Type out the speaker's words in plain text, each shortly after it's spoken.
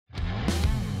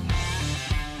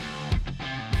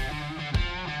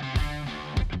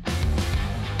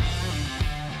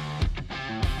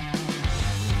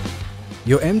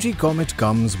Your MG Comet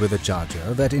comes with a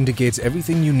charger that indicates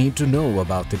everything you need to know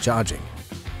about the charging.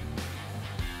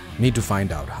 Need to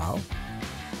find out how?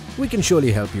 We can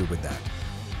surely help you with that.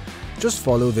 Just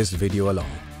follow this video along.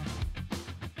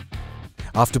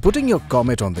 After putting your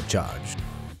Comet on the charge,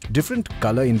 different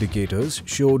color indicators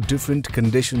show different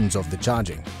conditions of the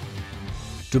charging.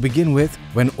 To begin with,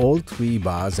 when all 3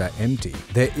 bars are empty,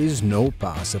 there is no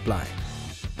power supply.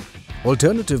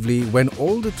 Alternatively, when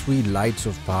all the 3 lights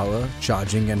of power,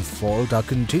 charging and fault are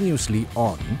continuously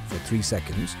on for 3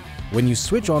 seconds, when you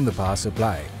switch on the power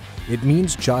supply, it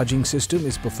means charging system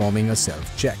is performing a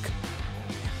self-check.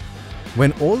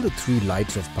 When all the 3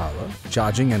 lights of power,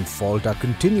 charging and fault are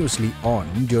continuously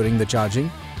on during the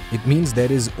charging, it means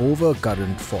there is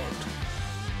overcurrent fault.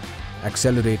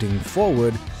 Accelerating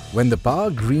forward, when the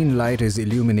power green light is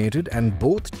illuminated and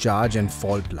both charge and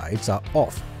fault lights are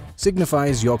off,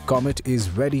 signifies your Comet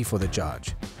is ready for the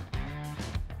charge.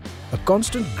 A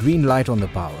constant green light on the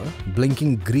power,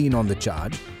 blinking green on the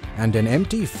charge, and an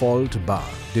empty fault bar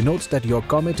denotes that your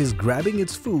Comet is grabbing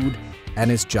its food and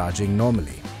is charging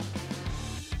normally.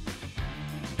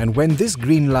 And when this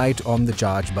green light on the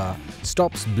charge bar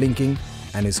stops blinking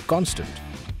and is constant,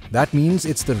 that means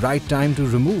it's the right time to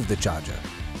remove the charger,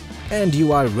 and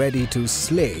you are ready to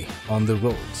slay on the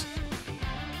roads.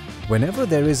 Whenever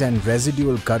there is an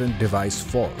residual current device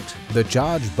fault, the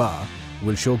charge bar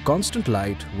will show constant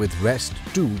light with rest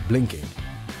 2 blinking.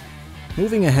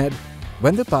 Moving ahead,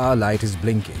 when the power light is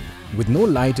blinking, with no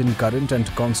light in current and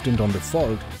constant on the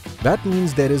fault, that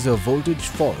means there is a voltage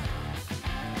fault.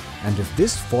 And if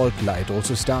this fault light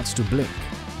also starts to blink,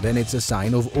 then it's a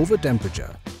sign of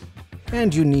overtemperature,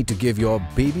 and you need to give your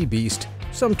baby beast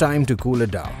some time to cool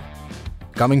it down.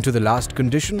 Coming to the last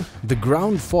condition, the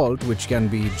ground fault, which can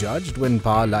be judged when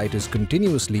power light is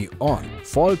continuously on,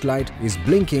 fault light is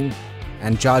blinking,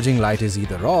 and charging light is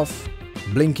either off,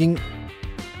 blinking,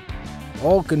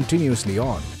 or continuously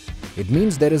on. It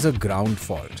means there is a ground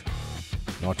fault.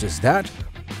 Not just that,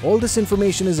 all this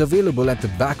information is available at the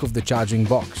back of the charging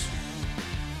box.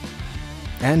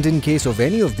 And in case of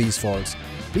any of these faults,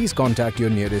 please contact your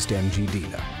nearest MG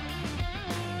dealer.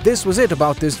 This was it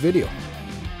about this video.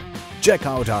 Check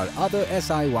out our other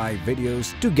SIY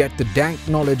videos to get the dank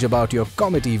knowledge about your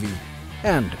Comet EV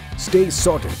and stay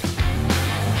sorted.